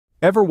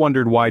Ever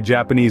wondered why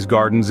Japanese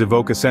gardens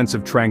evoke a sense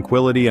of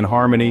tranquility and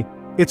harmony?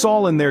 It's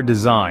all in their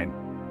design.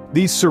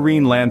 These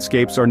serene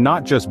landscapes are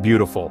not just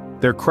beautiful,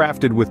 they're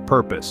crafted with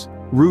purpose,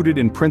 rooted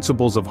in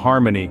principles of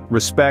harmony,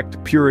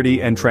 respect,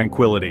 purity, and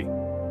tranquility.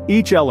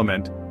 Each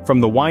element,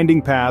 from the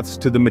winding paths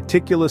to the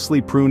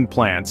meticulously pruned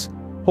plants,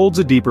 holds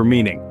a deeper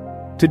meaning.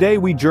 Today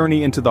we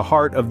journey into the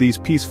heart of these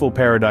peaceful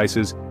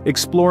paradises,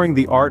 exploring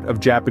the art of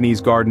Japanese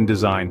garden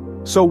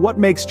design. So what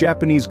makes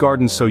Japanese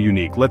gardens so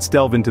unique? Let's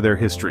delve into their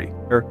history.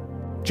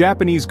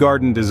 Japanese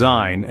garden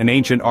design, an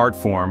ancient art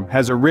form,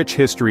 has a rich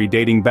history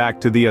dating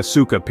back to the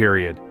Asuka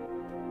period.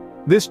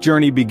 This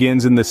journey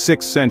begins in the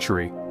 6th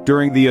century,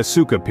 during the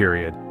Asuka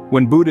period,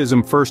 when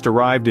Buddhism first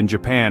arrived in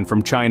Japan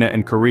from China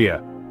and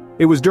Korea.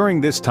 It was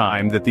during this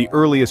time that the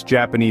earliest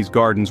Japanese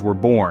gardens were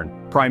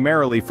born,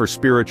 primarily for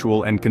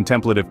spiritual and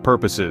contemplative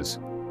purposes.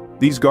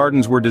 These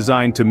gardens were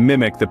designed to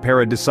mimic the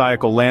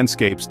paradisiacal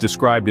landscapes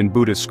described in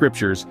Buddhist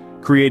scriptures,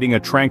 creating a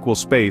tranquil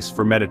space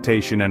for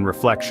meditation and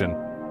reflection.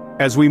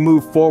 As we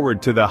move forward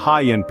to the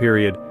Heian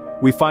period,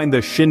 we find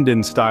the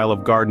Shinden style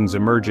of gardens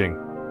emerging.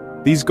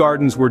 These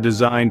gardens were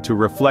designed to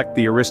reflect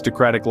the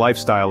aristocratic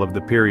lifestyle of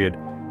the period,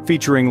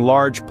 featuring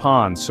large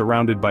ponds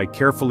surrounded by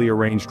carefully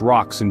arranged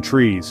rocks and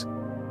trees.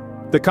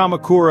 The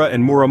Kamakura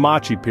and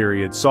Muromachi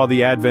periods saw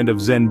the advent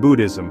of Zen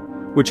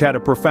Buddhism, which had a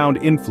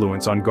profound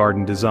influence on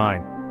garden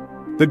design.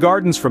 The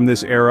gardens from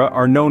this era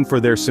are known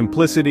for their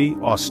simplicity,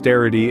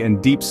 austerity,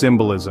 and deep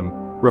symbolism,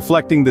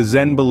 reflecting the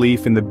Zen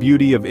belief in the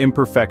beauty of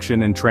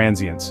imperfection and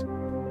transience.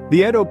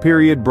 The Edo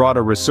period brought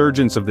a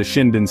resurgence of the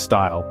Shinden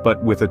style,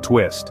 but with a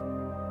twist.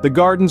 The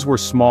gardens were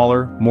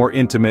smaller, more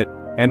intimate,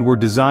 and were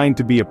designed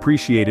to be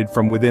appreciated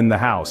from within the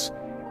house,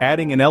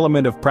 adding an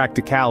element of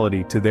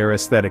practicality to their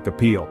aesthetic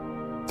appeal.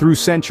 Through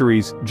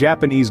centuries,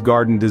 Japanese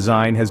garden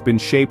design has been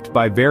shaped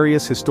by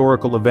various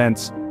historical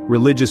events,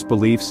 religious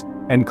beliefs,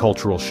 and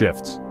cultural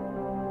shifts.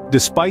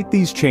 Despite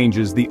these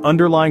changes, the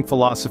underlying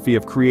philosophy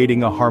of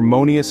creating a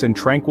harmonious and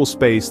tranquil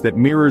space that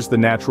mirrors the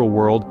natural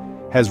world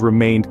has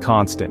remained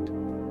constant.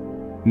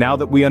 Now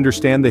that we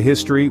understand the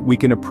history, we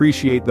can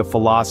appreciate the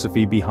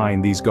philosophy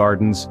behind these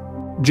gardens.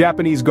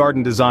 Japanese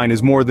garden design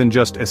is more than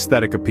just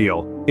aesthetic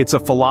appeal. It's a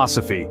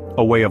philosophy,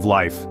 a way of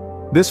life.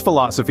 This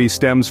philosophy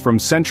stems from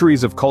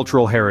centuries of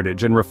cultural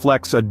heritage and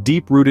reflects a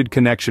deep-rooted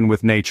connection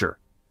with nature.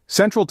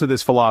 Central to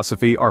this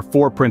philosophy are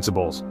 4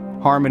 principles: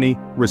 harmony,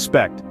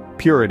 respect,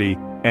 purity,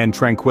 and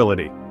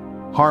tranquility.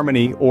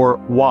 Harmony, or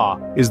wa,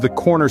 is the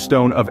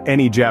cornerstone of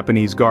any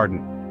Japanese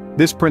garden.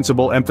 This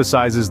principle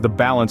emphasizes the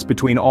balance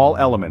between all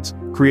elements,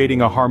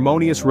 creating a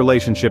harmonious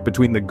relationship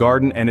between the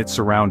garden and its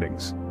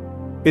surroundings.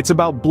 It's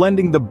about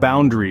blending the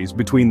boundaries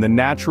between the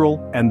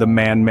natural and the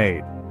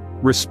man-made.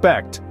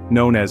 Respect,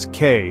 known as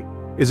kei,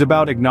 is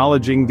about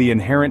acknowledging the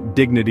inherent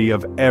dignity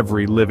of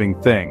every living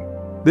thing.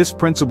 This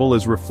principle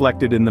is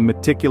reflected in the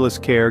meticulous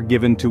care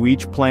given to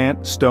each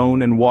plant,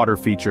 stone, and water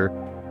feature,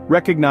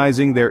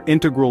 recognizing their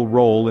integral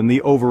role in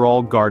the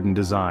overall garden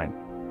design.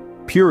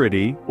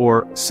 Purity,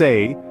 or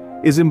sei,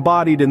 is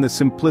embodied in the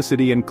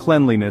simplicity and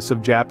cleanliness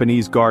of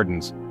Japanese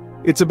gardens.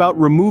 It's about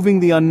removing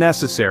the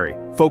unnecessary,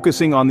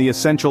 focusing on the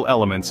essential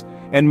elements,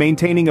 and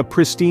maintaining a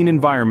pristine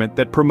environment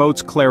that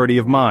promotes clarity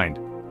of mind.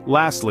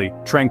 Lastly,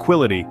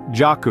 tranquility,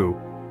 jaku,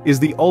 is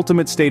the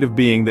ultimate state of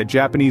being that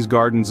Japanese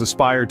gardens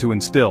aspire to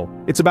instill.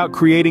 It's about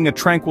creating a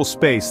tranquil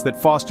space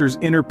that fosters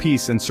inner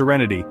peace and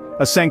serenity,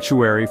 a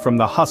sanctuary from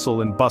the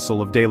hustle and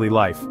bustle of daily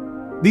life.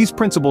 These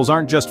principles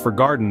aren't just for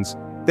gardens,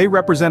 they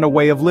represent a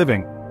way of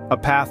living, a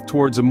path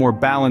towards a more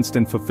balanced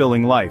and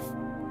fulfilling life.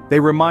 They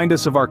remind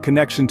us of our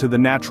connection to the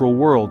natural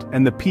world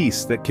and the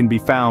peace that can be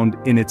found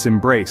in its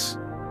embrace.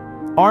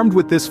 Armed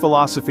with this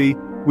philosophy,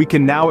 we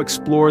can now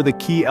explore the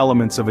key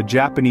elements of a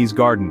Japanese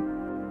garden.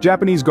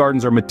 Japanese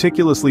gardens are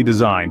meticulously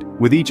designed,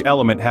 with each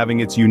element having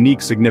its unique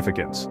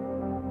significance.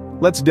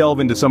 Let's delve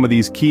into some of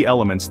these key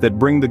elements that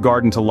bring the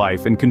garden to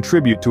life and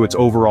contribute to its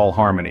overall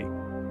harmony.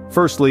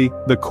 Firstly,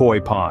 the koi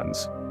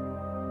ponds.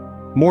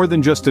 More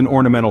than just an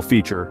ornamental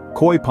feature,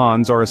 koi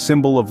ponds are a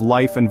symbol of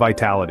life and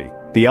vitality.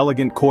 The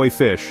elegant koi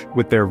fish,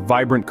 with their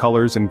vibrant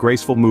colors and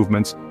graceful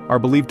movements, are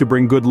believed to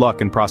bring good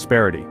luck and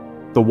prosperity.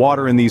 The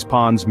water in these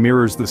ponds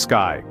mirrors the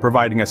sky,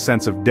 providing a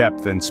sense of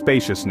depth and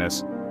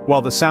spaciousness,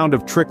 while the sound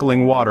of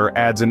trickling water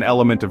adds an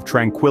element of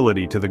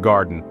tranquility to the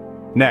garden.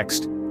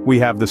 Next, we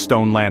have the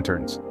stone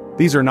lanterns.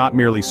 These are not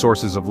merely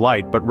sources of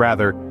light, but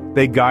rather,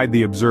 they guide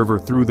the observer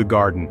through the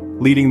garden,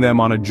 leading them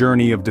on a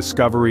journey of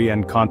discovery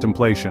and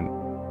contemplation.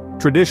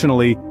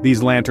 Traditionally,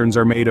 these lanterns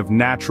are made of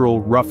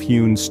natural,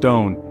 rough-hewn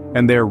stone,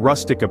 and their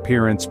rustic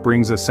appearance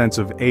brings a sense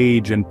of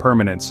age and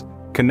permanence,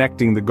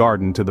 connecting the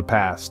garden to the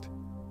past.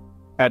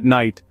 At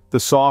night, the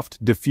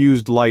soft,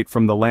 diffused light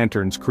from the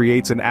lanterns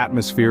creates an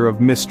atmosphere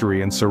of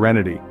mystery and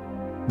serenity.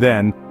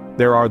 Then,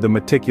 there are the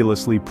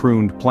meticulously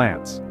pruned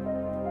plants.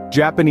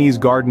 Japanese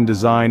garden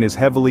design is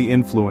heavily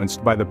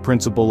influenced by the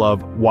principle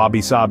of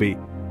wabi-sabi,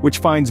 which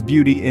finds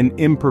beauty in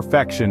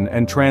imperfection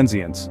and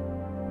transience.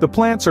 The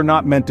plants are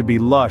not meant to be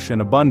lush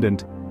and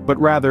abundant, but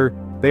rather,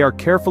 they are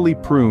carefully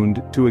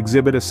pruned to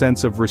exhibit a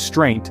sense of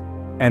restraint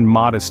and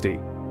modesty.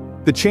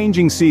 The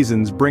changing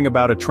seasons bring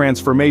about a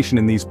transformation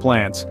in these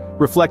plants,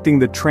 reflecting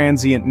the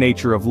transient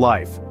nature of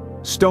life.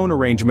 Stone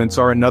arrangements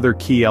are another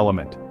key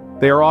element.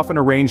 They are often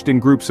arranged in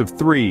groups of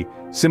 3,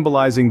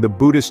 symbolizing the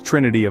Buddhist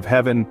trinity of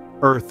heaven,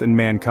 earth, and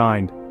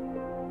mankind.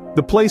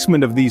 The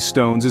placement of these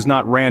stones is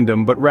not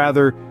random, but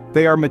rather,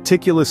 they are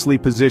meticulously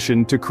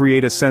positioned to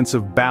create a sense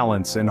of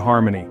balance and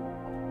harmony.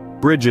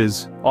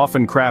 Bridges,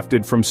 often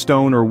crafted from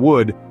stone or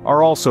wood,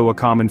 are also a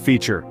common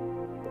feature.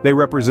 They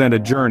represent a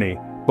journey,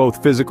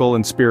 both physical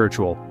and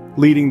spiritual,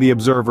 leading the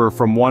observer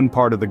from one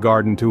part of the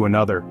garden to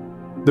another.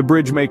 The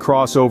bridge may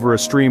cross over a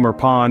stream or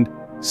pond,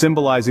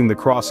 symbolizing the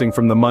crossing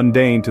from the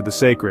mundane to the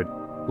sacred.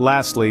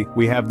 Lastly,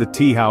 we have the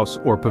tea house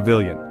or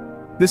pavilion.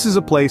 This is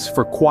a place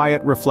for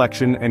quiet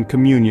reflection and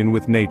communion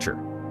with nature.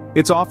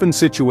 It's often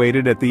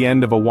situated at the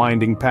end of a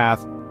winding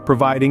path,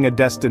 providing a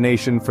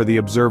destination for the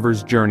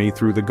observer's journey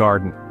through the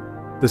garden.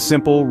 The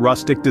simple,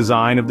 rustic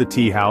design of the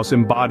tea house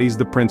embodies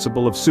the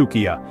principle of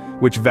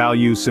Sukiya, which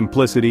values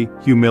simplicity,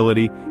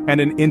 humility,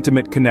 and an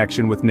intimate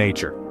connection with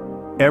nature.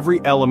 Every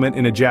element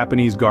in a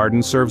Japanese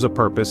garden serves a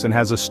purpose and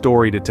has a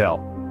story to tell.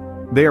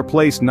 They are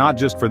placed not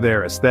just for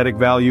their aesthetic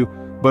value,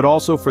 but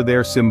also for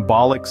their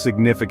symbolic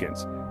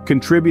significance,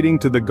 contributing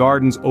to the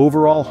garden's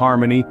overall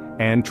harmony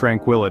and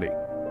tranquility.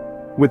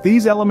 With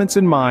these elements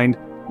in mind,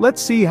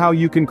 let's see how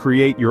you can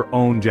create your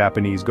own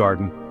Japanese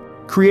garden.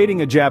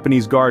 Creating a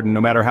Japanese garden,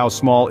 no matter how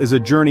small, is a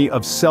journey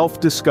of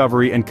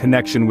self-discovery and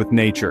connection with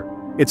nature.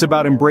 It's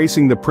about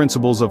embracing the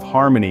principles of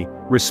harmony,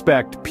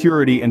 respect,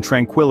 purity, and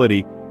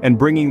tranquility, and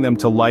bringing them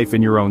to life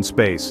in your own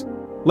space.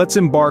 Let's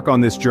embark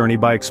on this journey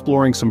by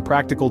exploring some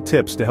practical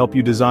tips to help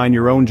you design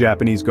your own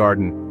Japanese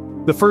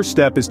garden. The first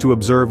step is to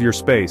observe your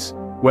space.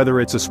 Whether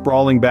it's a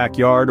sprawling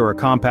backyard or a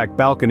compact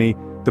balcony,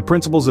 the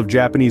principles of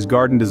Japanese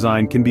garden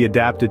design can be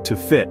adapted to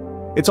fit.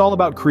 It's all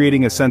about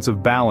creating a sense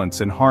of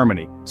balance and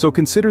harmony, so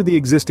consider the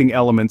existing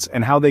elements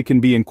and how they can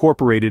be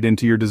incorporated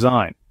into your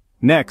design.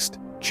 Next,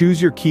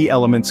 choose your key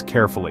elements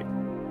carefully.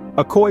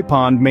 A koi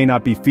pond may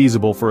not be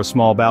feasible for a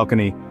small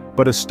balcony,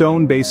 but a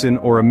stone basin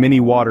or a mini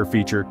water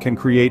feature can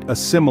create a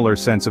similar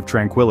sense of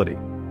tranquility.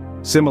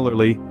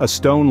 Similarly, a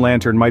stone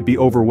lantern might be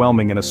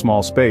overwhelming in a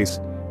small space,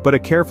 but a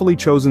carefully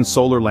chosen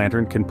solar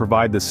lantern can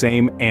provide the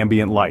same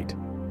ambient light.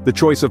 The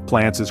choice of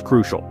plants is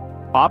crucial.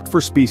 Opt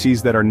for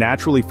species that are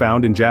naturally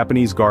found in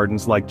Japanese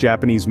gardens like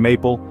Japanese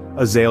maple,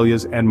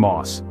 azaleas, and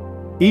moss.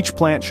 Each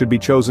plant should be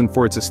chosen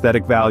for its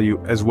aesthetic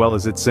value as well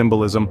as its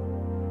symbolism.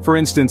 For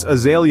instance,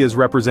 azaleas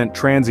represent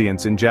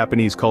transience in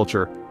Japanese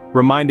culture,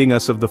 reminding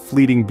us of the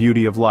fleeting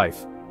beauty of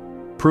life.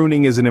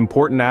 Pruning is an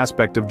important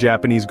aspect of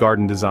Japanese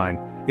garden design.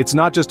 It's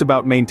not just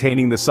about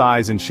maintaining the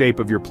size and shape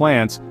of your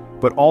plants,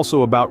 but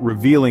also about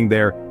revealing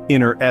their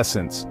inner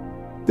essence.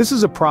 This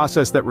is a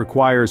process that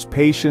requires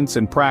patience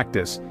and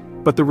practice,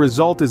 but the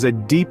result is a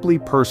deeply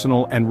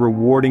personal and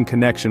rewarding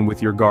connection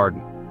with your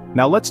garden.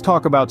 Now let's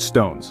talk about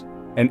stones.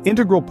 An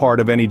integral part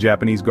of any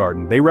Japanese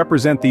garden, they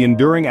represent the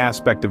enduring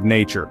aspect of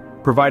nature,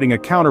 providing a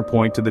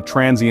counterpoint to the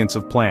transience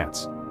of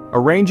plants.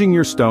 Arranging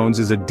your stones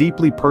is a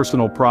deeply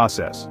personal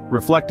process,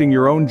 reflecting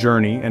your own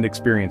journey and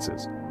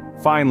experiences.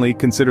 Finally,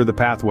 consider the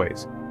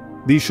pathways.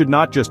 These should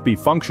not just be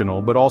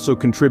functional but also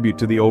contribute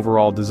to the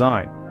overall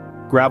design.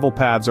 Gravel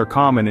paths are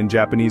common in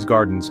Japanese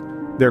gardens,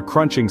 their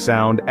crunching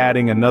sound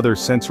adding another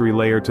sensory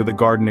layer to the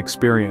garden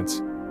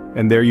experience.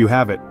 And there you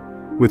have it.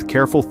 With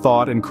careful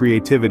thought and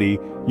creativity,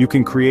 you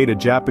can create a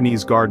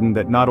Japanese garden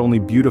that not only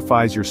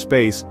beautifies your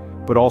space,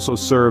 but also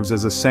serves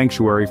as a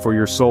sanctuary for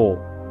your soul.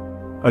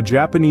 A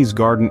Japanese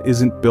garden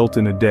isn't built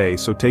in a day,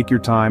 so take your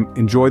time,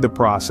 enjoy the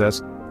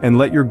process, and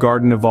let your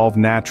garden evolve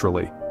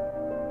naturally.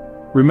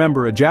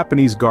 Remember, a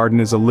Japanese garden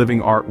is a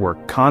living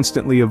artwork,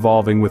 constantly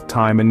evolving with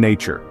time and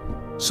nature.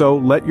 So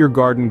let your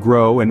garden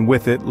grow, and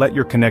with it, let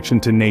your connection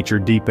to nature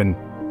deepen.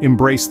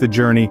 Embrace the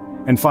journey,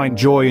 and find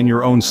joy in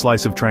your own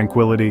slice of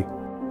tranquility.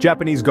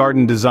 Japanese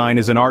garden design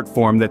is an art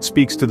form that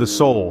speaks to the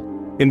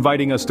soul,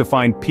 inviting us to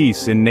find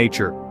peace in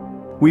nature.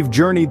 We've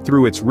journeyed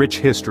through its rich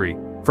history,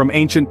 from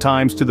ancient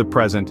times to the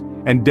present,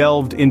 and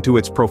delved into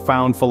its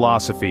profound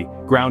philosophy,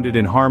 grounded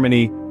in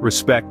harmony,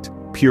 respect,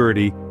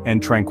 purity,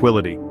 and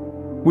tranquility.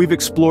 We've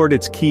explored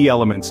its key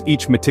elements,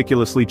 each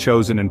meticulously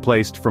chosen and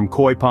placed, from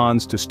koi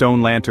ponds to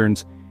stone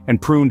lanterns and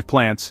pruned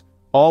plants,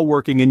 all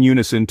working in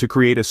unison to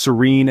create a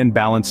serene and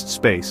balanced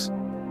space.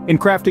 In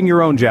crafting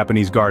your own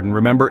Japanese garden,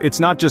 remember, it's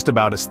not just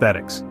about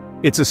aesthetics.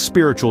 It's a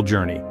spiritual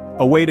journey,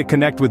 a way to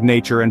connect with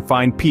nature and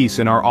find peace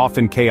in our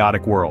often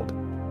chaotic world.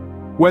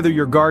 Whether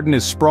your garden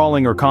is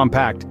sprawling or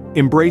compact,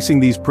 embracing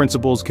these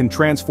principles can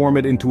transform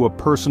it into a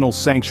personal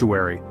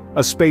sanctuary,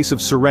 a space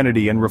of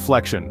serenity and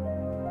reflection.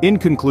 In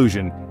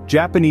conclusion,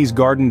 Japanese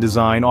garden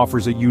design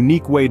offers a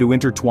unique way to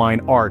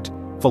intertwine art,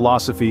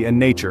 philosophy, and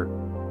nature.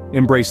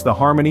 Embrace the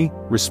harmony,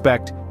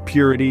 respect,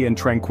 purity, and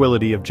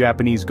tranquility of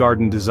Japanese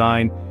garden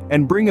design,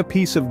 and bring a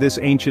piece of this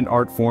ancient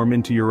art form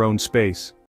into your own space.